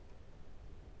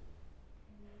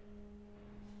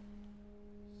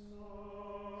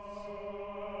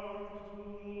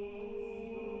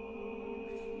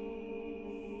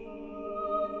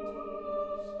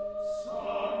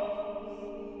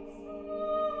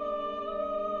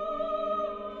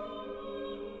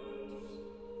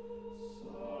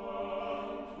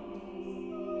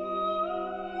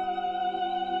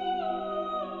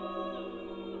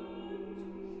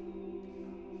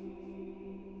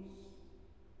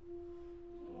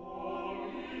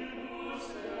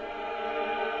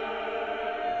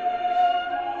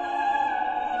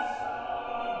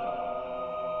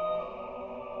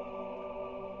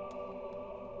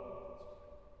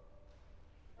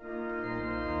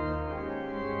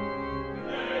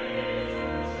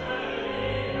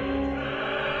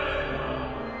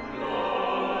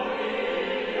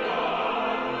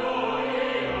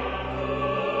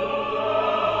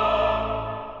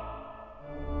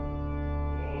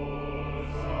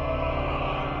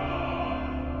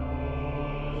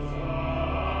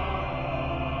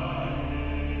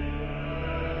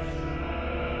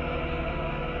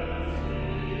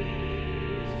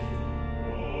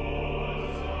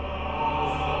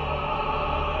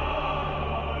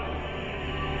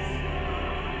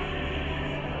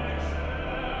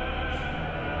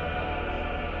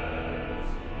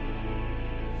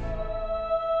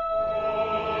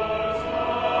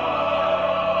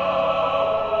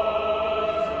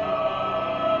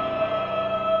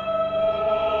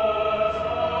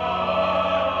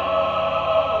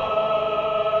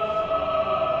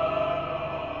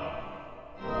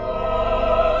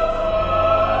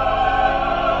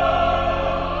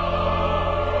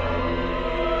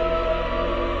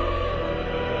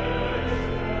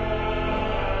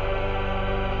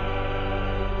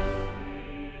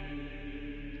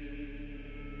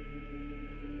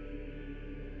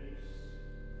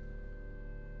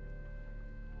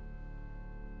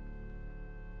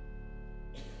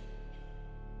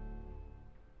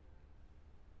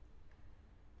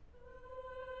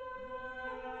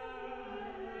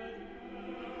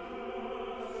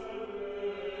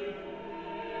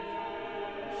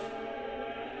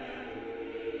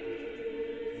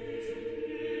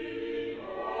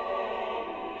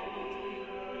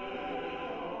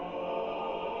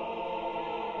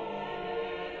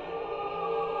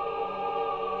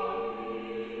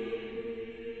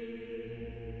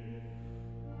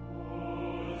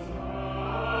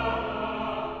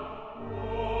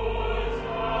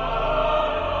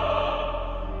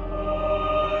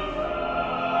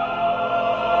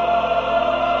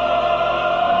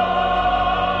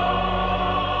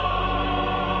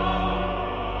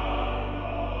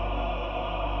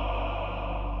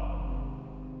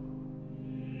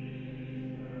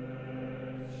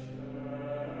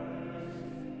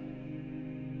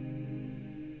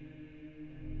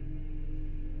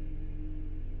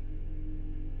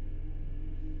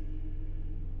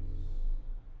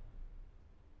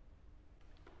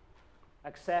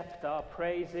 Accept our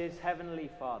praises, Heavenly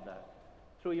Father,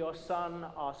 through your Son,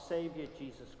 our Saviour,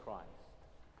 Jesus Christ.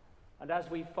 And as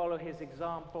we follow his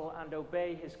example and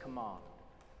obey his command,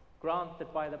 grant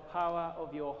that by the power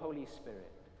of your Holy Spirit,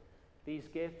 these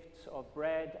gifts of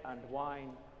bread and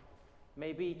wine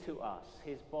may be to us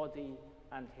his body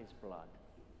and his blood,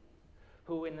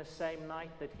 who in the same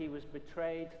night that he was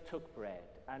betrayed took bread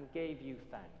and gave you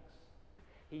thanks.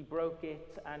 He broke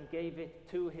it and gave it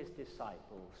to his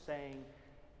disciples, saying,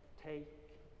 "Take,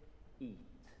 eat.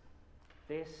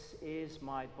 This is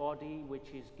my body which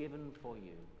is given for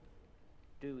you.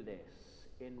 Do this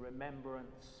in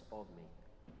remembrance of me."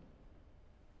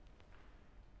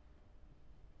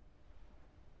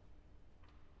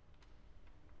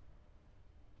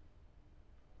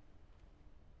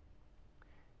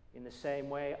 In the same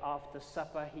way, after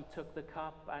supper, he took the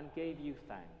cup and gave you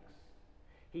thanks.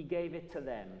 He gave it to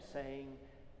them, saying,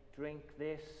 "Drink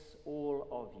this, all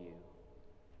of you.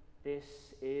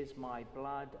 This is my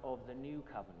blood of the new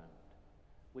covenant,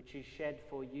 which is shed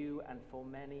for you and for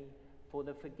many for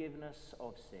the forgiveness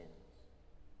of sins.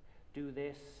 Do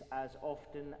this as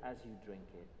often as you drink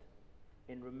it,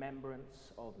 in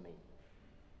remembrance of me."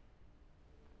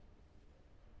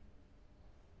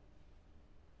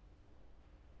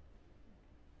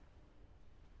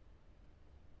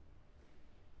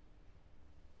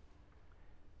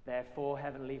 Therefore,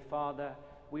 Heavenly Father,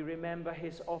 we remember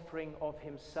his offering of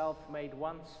himself made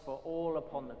once for all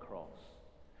upon the cross.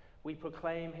 We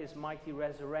proclaim his mighty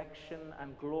resurrection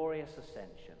and glorious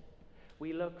ascension.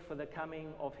 We look for the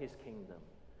coming of his kingdom.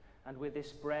 And with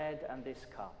this bread and this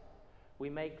cup, we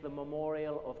make the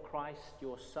memorial of Christ,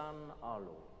 your Son, our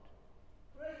Lord.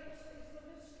 Great is the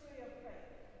mystery of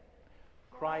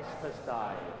faith. Christ has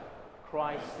died.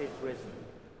 Christ is risen.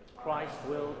 Christ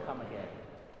will come again.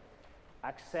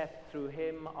 Accept through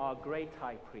him, our great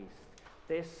high priest,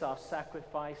 this our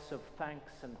sacrifice of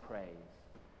thanks and praise.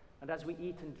 And as we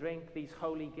eat and drink these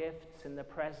holy gifts in the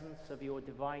presence of your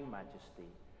divine majesty,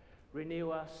 renew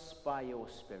us by your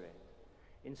Spirit,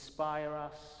 inspire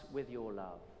us with your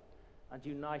love, and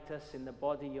unite us in the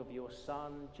body of your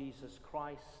Son, Jesus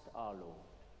Christ our Lord,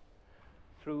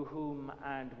 through whom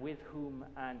and with whom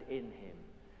and in him,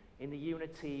 in the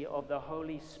unity of the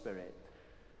Holy Spirit,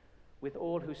 with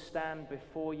all who stand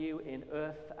before you in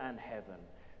earth and heaven,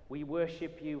 we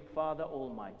worship you, Father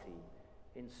Almighty,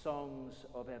 in songs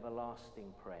of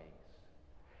everlasting praise.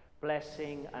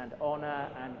 Blessing and honor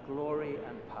and glory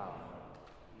and power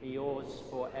be yours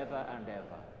forever and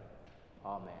ever.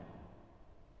 Amen.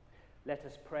 Let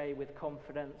us pray with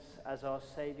confidence as our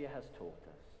Saviour has taught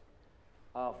us.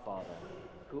 Our Father,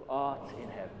 who art in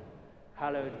heaven,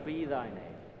 hallowed be thy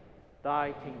name.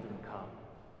 Thy kingdom come,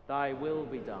 thy will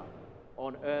be done,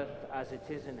 on earth as it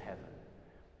is in heaven.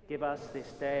 Give us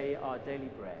this day our daily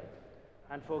bread,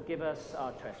 and forgive us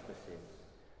our trespasses,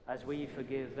 as we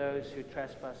forgive those who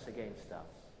trespass against us.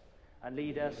 And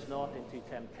lead us not into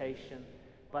temptation,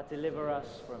 but deliver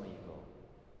us from evil.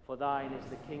 For thine is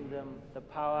the kingdom, the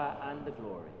power, and the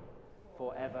glory,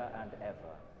 forever and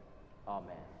ever.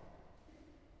 Amen.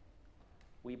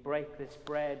 We break this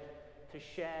bread to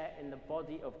share in the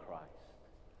body of Christ.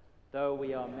 Though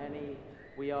we are many,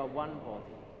 we are one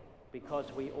body, because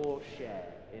we all share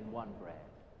in one bread.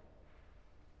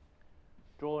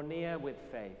 Draw near with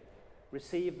faith,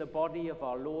 receive the body of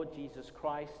our Lord Jesus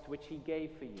Christ, which he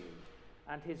gave for you,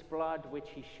 and his blood which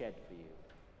he shed for you.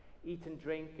 Eat and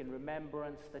drink in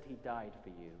remembrance that he died for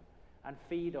you, and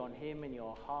feed on him in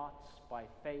your hearts by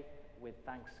faith with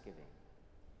thanksgiving.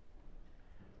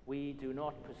 We do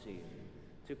not presume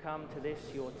to come to this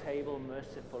your table,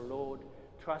 merciful Lord,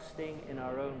 trusting in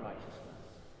our own righteousness,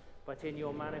 but in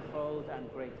your manifold and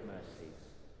great mercies.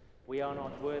 We are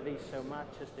not worthy so much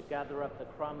as to gather up the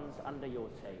crumbs under your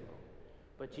table,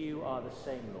 but you are the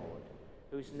same Lord,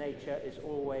 whose nature is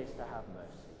always to have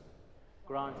mercy.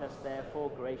 Grant us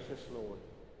therefore, gracious Lord,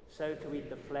 so to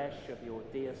eat the flesh of your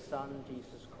dear Son,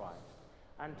 Jesus Christ,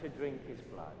 and to drink his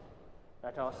blood,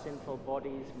 that our sinful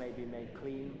bodies may be made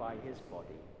clean by his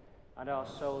body, and our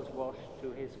souls washed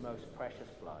through his most precious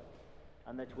blood,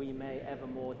 and that we may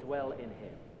evermore dwell in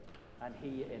him, and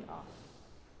he in us.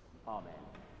 Amen.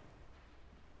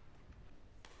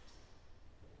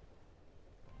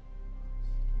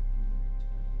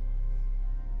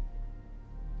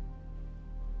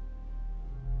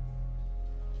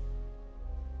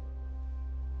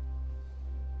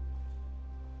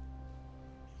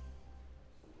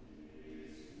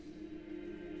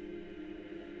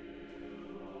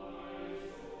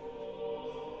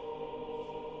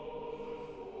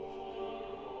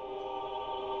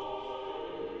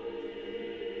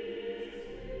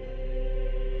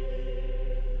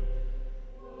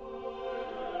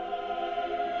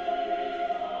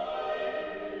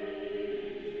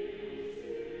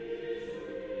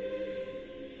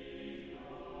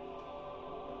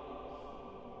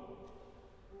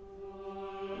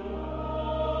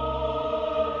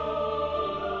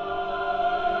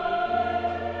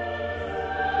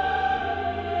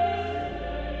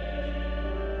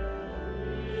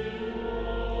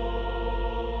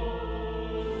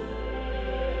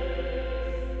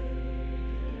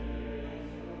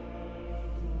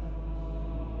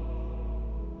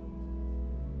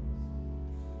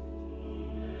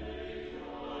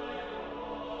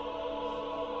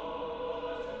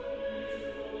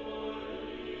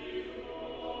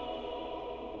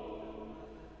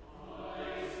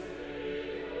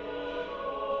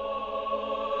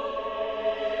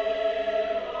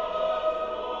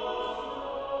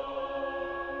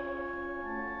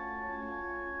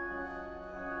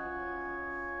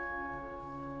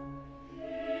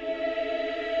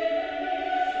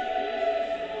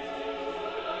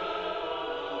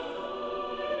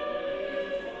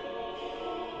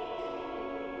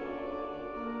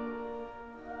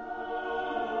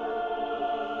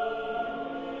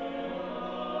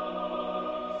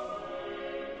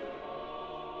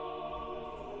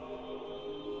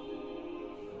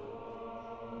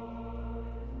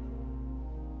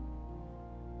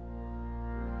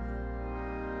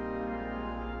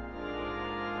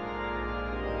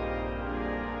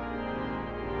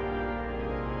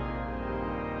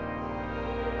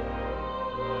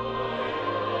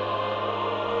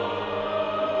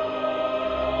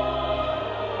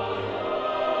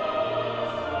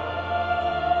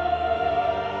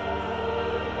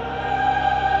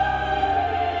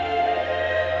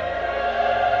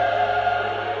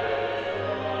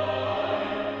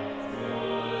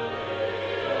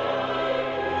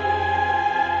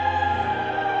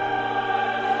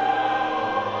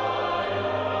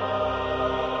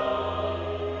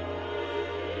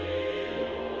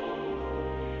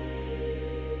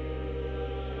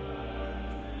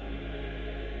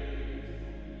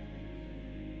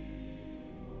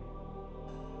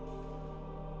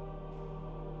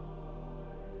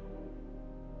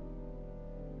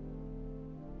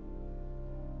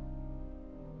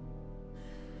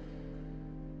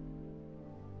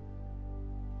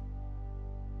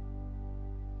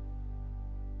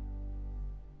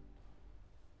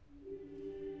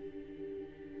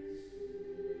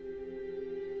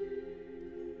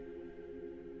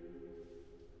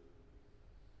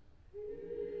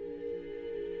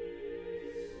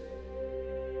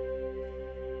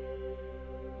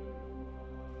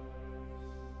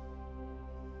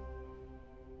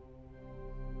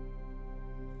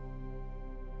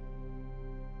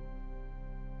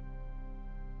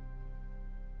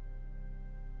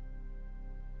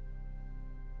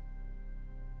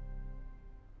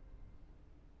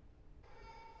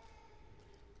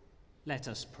 Let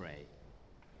us pray.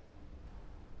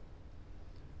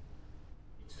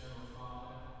 Eternal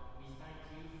Father, we thank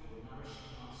you for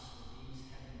nourishing us with these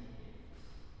heavenly gifts.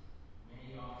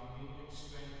 May our communion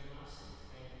strengthen us in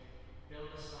faith, build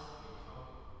us up in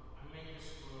hope, and make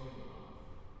us grow in love,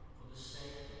 for the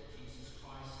sake of Jesus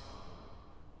Christ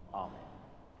our Lord. Amen.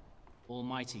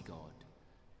 Almighty God,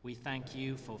 we thank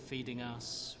you for feeding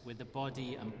us with the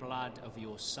body and blood of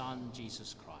your Son,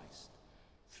 Jesus Christ.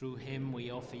 Through him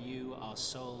we offer you our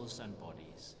souls and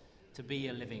bodies to be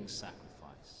a living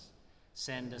sacrifice.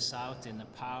 Send us out in the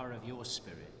power of your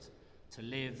Spirit to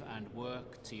live and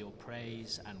work to your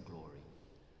praise and glory.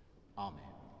 Amen.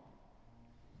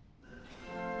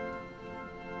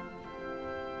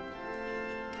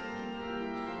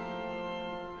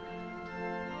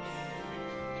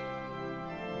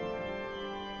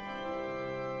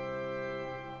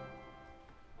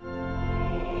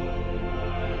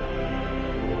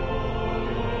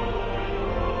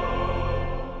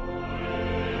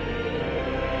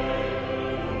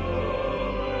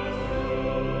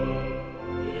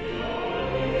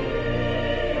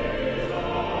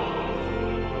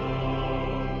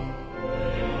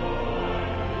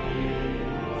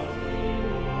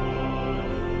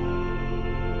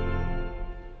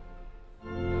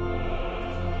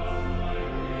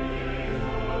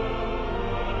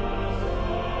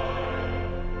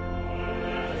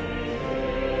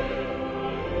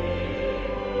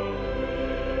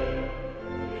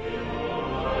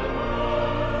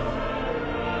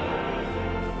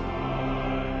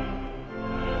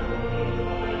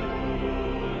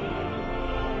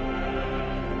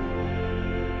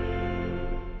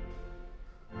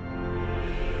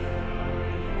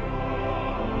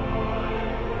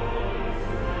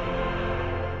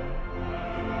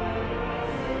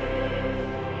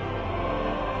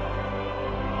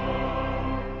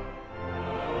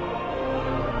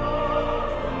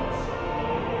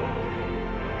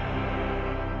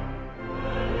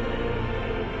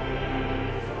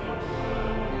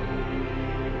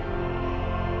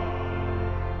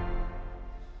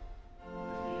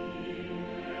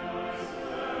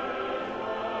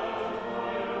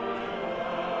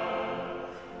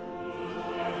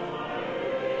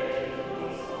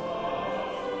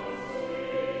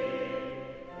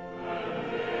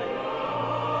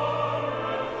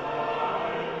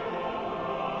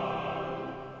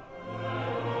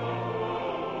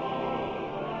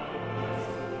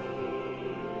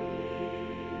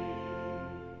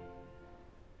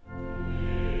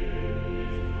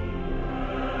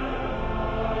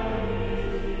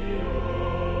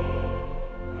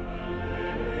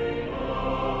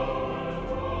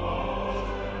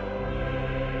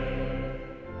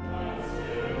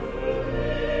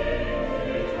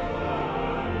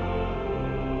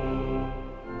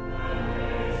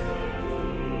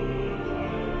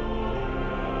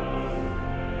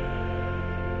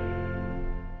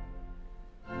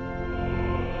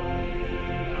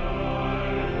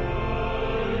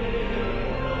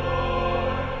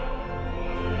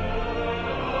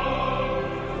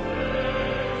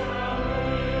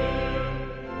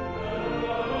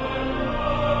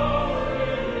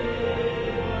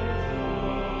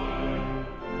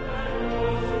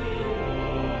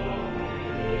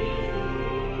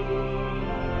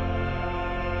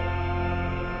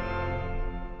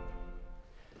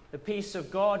 The peace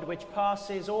of God, which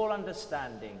passes all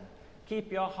understanding,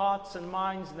 keep your hearts and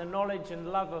minds in the knowledge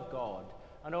and love of God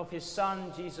and of his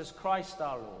Son, Jesus Christ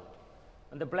our Lord.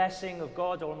 And the blessing of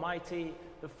God Almighty,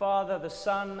 the Father, the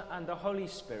Son, and the Holy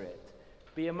Spirit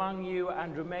be among you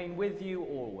and remain with you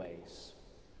always.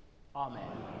 Amen.